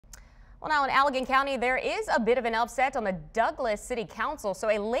Well, now in Allegan County, there is a bit of an upset on the Douglas City Council. So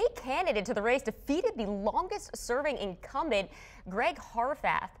a late candidate to the race defeated the longest serving incumbent, Greg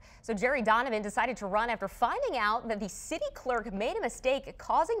Harvath. So Jerry Donovan decided to run after finding out that the city clerk made a mistake,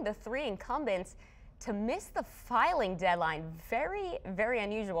 causing the three incumbents to miss the filing deadline. Very, very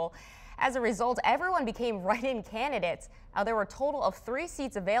unusual. As a result, everyone became write-in candidates. Now, there were a total of 3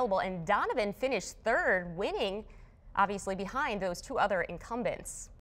 seats available, and Donovan finished third, winning obviously behind those 2 other incumbents.